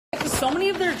So many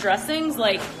of their dressings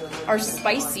like are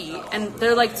spicy, and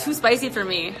they're like too spicy for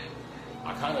me.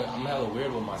 I'm hella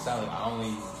weird with my salad. I don't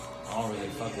really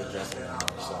fuck with dressing that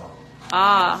much, so.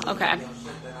 Ah, okay. Like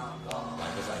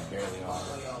it's like barely on.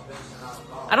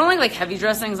 I don't like heavy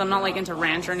dressings. I'm not like into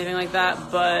ranch or anything like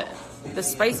that, but the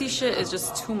spicy shit is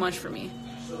just too much for me.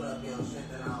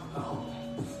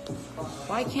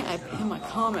 Why can't I pin my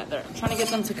comment there? I'm trying to get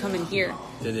them to come in here.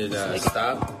 Did it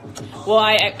stop? Well,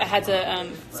 I had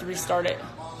to restart it.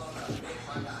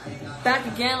 Back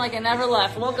again like I never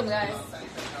left. Welcome, guys.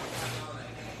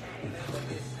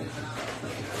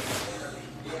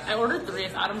 I ordered 3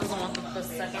 if Adam doesn't want the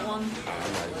second one.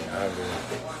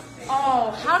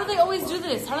 Oh, how do they always do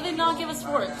this? How do they not give us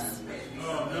forks?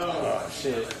 Oh, no. Oh,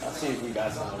 shit. I'll see if we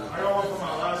got some. I got one for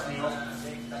my last meal.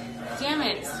 Damn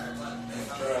it.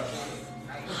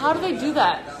 How do they do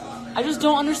that? I just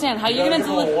don't understand. How are you gonna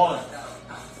deliver?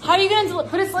 How are you gonna deliver?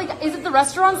 But it's like, is it the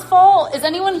restaurant's fault? Is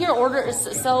anyone here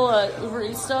sell Uber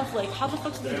Eats stuff? Like, how the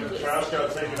fuck do they do The this? trash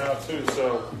got taken out too,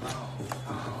 so.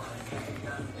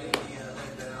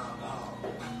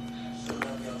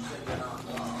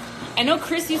 I know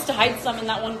Chris used to hide some in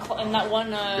that one.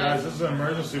 Guys, this is an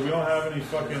emergency. We don't have any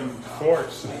fucking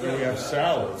forks. We have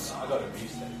salads.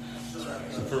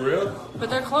 For real? But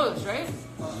they're closed, right?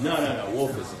 No.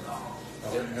 Wolf is. Oh,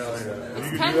 hell yeah. It's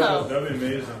If you 10 could do that, though. that'd be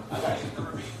amazing.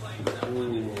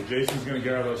 Ooh, Jason's gonna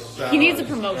get out those salads. He needs a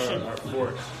promotion. Our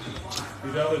forks.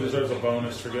 He definitely deserves a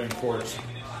bonus for getting forks.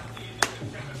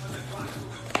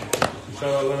 Shout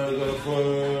out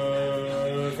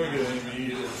lenatheplug for getting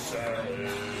me the salad.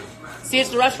 See, it's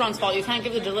the restaurant's fault. You can't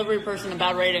give the delivery person a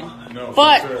bad rating. No,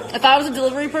 but for sure. if I was a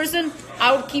delivery person,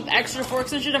 I would keep extra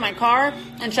forks and shit in my car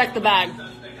and check the bag.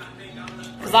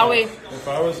 Because that way... If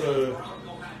I was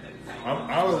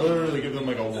I would literally give them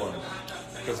like a 1.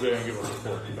 Because they didn't give us a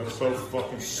fork. That's so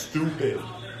fucking stupid.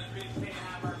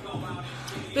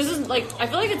 This is like... I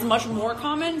feel like it's much more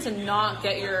common to not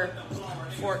get your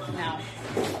fork now.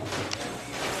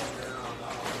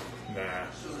 Nah.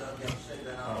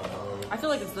 I feel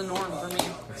like it's the norm for me.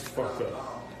 It's fucked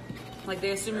up. Like,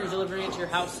 they assume you're delivering it to your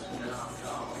house.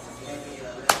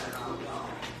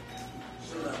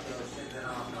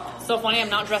 So funny, I'm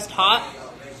not dressed hot.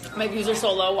 My views are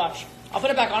so low, watch. I'll put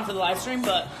it back on for the live stream,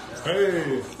 but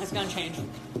Hey, it's gonna change.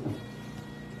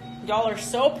 Y'all are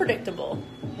so predictable.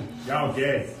 y'all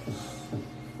gay.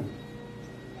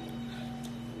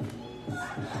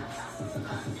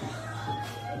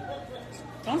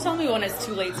 Don't tell me when it's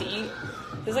too late to eat.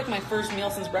 This is like my first meal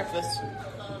since breakfast.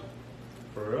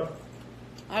 For real?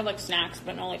 I had like snacks,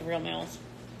 but not like real meals.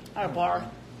 At a bar.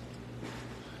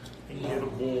 I need a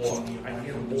boy. I need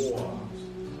a boy.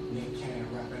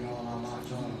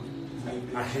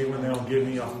 I hate when they don't give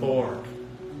me a fork.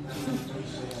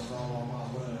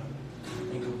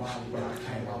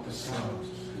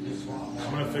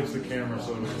 I'm gonna fix the camera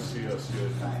so we can see us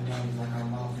good. Like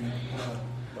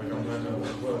I'm letting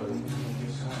it plug.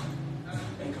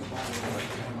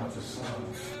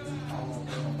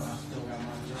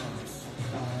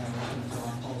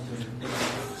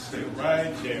 Stay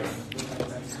right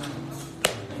there.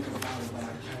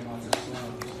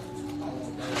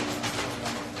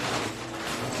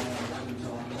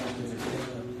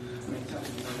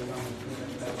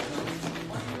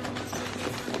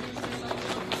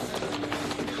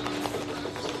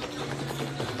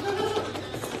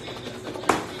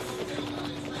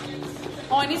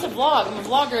 Oh, I need to vlog. I'm a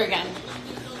vlogger again.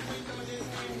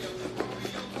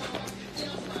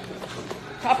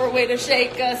 Proper way to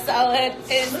shake a salad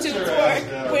is to your twerk ass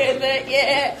down. with it,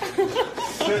 yeah.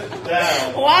 Sit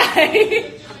down.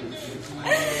 Why?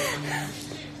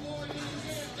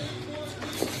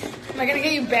 Am I gonna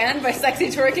get you banned by sexy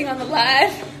twerking on the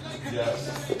live? Yes.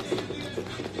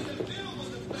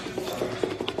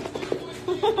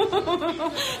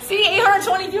 See,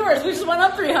 820 viewers. We just went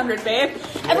up 300, babe.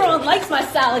 Everyone likes my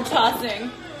salad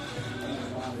tossing.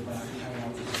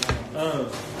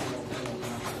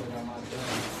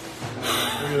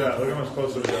 Look at that. Look how much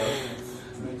closer we got.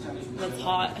 That's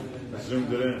hot. I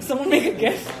zoomed it in. Someone make a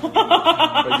gif. But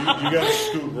you gotta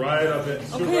scoot right up in.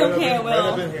 Scoot Okay, right okay, up I in, right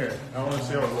will. up in here. I want to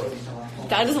see how it looks.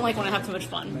 Dad doesn't like when I have too much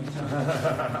fun.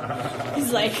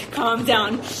 He's like, calm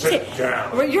down. Sit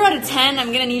down. Well, you're at a 10.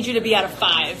 I'm gonna need you to be at a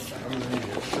 5. I'm gonna need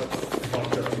you to shut the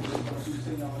fuck up.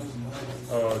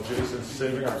 Oh, Jason's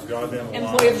saving our goddamn lives.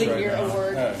 Employee of the right Year now.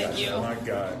 award. Yeah, Thank you. My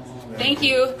God. Thank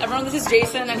you, everyone. This is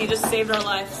Jason, and he just saved our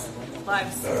lives.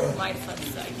 Lives. Life. I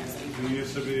can't say. He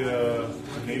used to be a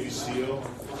Navy SEAL.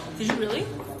 Did you really?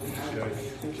 Yeah,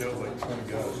 he killed like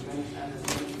 20 guys.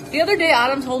 The other day,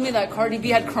 Adam told me that Cardi B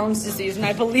had Crohn's disease, and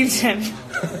I believed him.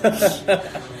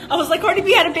 I was like, Cardi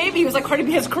B had a baby. He was like, Cardi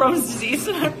B has Crohn's disease,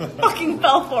 and I fucking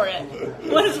fell for it.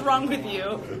 What is wrong with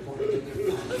you?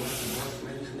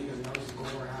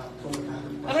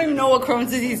 I don't even know what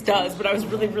Crohn's disease does, but I was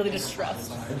really, really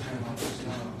distressed.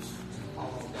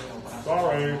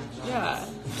 Sorry. Yeah,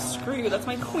 screw you. That's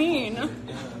my queen.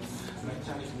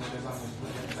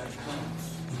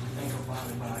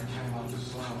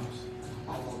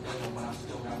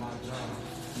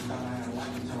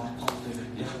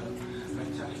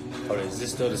 Oh, is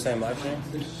this still the same live stream?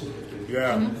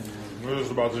 Yeah. We're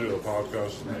just about to do a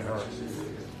podcast with me and her.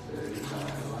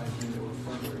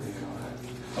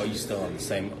 Oh, you still on the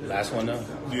same last one though?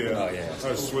 Yeah. Oh yeah.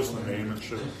 I switched the name and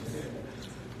shit.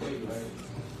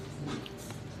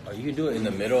 Oh, you can do it in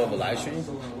the middle of a live stream?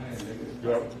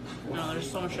 Yep. No, there's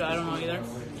so much shit I don't know either.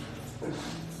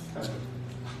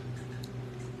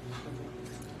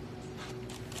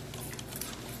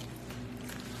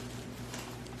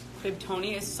 Babe,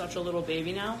 Tony is such a little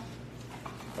baby now.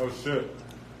 Oh shit.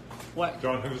 What?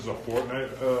 John Higgins is a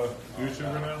Fortnite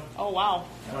YouTuber now? Oh, wow.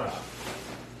 Nice.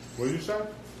 What did you say?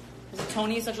 Is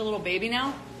Tony such a little baby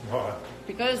now? Why?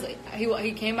 Because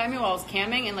he came by me while I was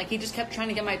camming, and like he just kept trying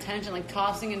to get my attention, like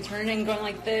tossing and turning, going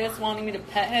like this, wanting me to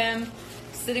pet him,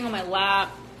 sitting on my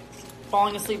lap,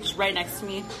 falling asleep just right next to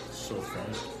me. So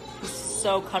funny. He's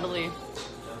so cuddly.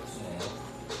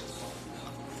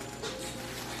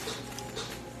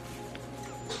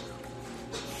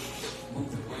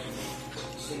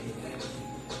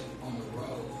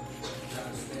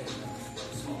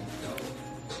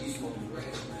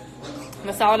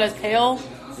 The salad has kale,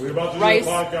 We're about to rice, do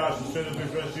a podcast as soon as we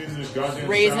finish eating this goddamn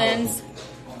raisins,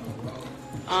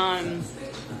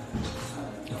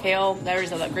 kale. I already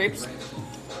said that. Grapes.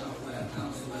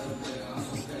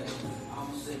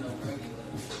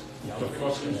 The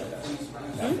fuck is that?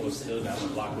 That was still down the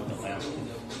block with the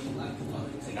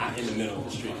Lambo. Not in the middle of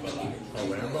the street, but like A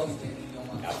Lambo?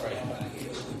 outright.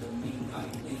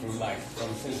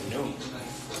 From since noon.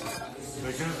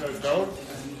 They can't go?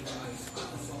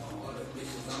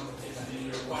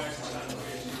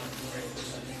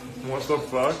 What the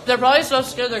fuck? They're probably so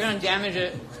scared they're gonna damage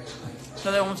it,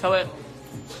 so they won't tow it.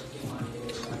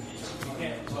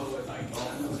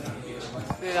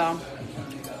 Yeah.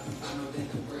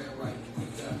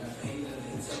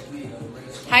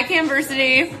 Hi,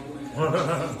 Camversity.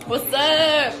 What's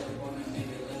up?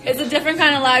 It's a different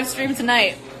kind of live stream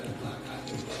tonight.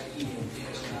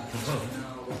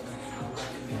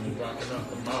 Rocking up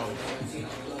the mouth.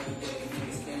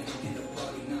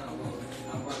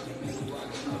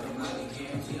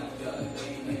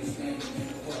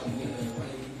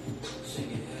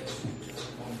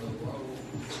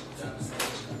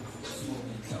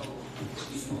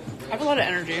 I have a lot of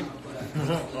energy.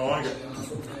 I like it.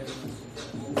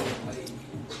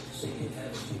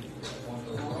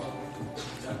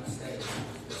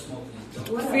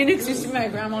 Phoenix used to be my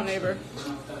grandma neighbor.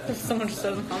 Someone just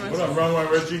said in the comments. What up, Runway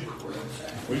Richie?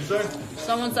 What you say?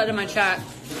 Someone said in my chat,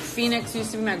 Phoenix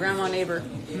used to be my grandma neighbor.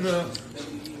 No.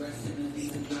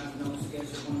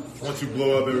 Once you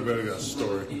blow up, everybody got a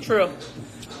story. True.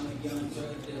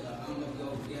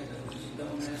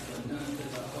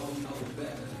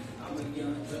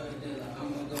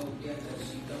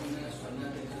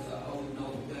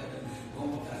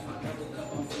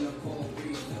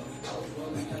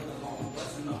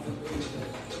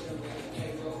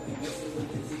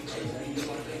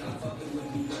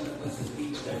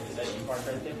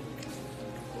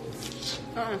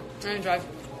 I didn't drive.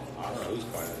 I don't know whose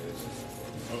car that is.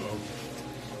 Uh-oh.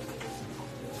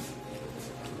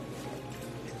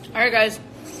 Alright guys,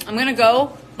 I'm gonna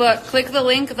go, but click the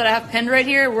link that I have pinned right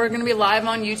here. We're gonna be live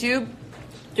on YouTube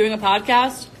doing a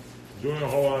podcast. Doing a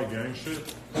whole lot of gang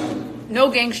shit? No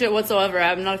gang shit whatsoever.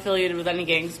 I'm not affiliated with any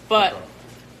gangs, but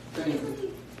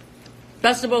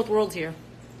best of both worlds here.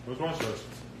 Which one says?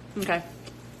 Okay.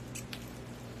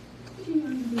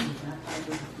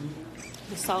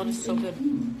 The salad is so good.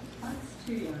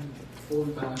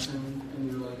 Old fashioned,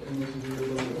 and you're like, and this is your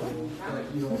little one that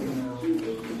you don't know.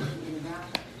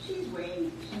 She's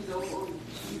old.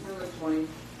 She's like 20,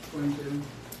 22.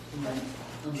 Like,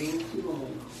 I'm being too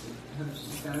old.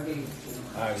 She's got a baby.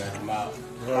 Alright, man, I'm out.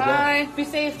 Bye. Be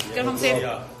safe. Get home safe.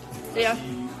 See ya.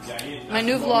 My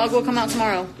new vlog will come out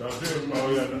tomorrow. I'll see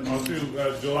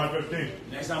you, July 15th.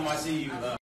 Next time I see you,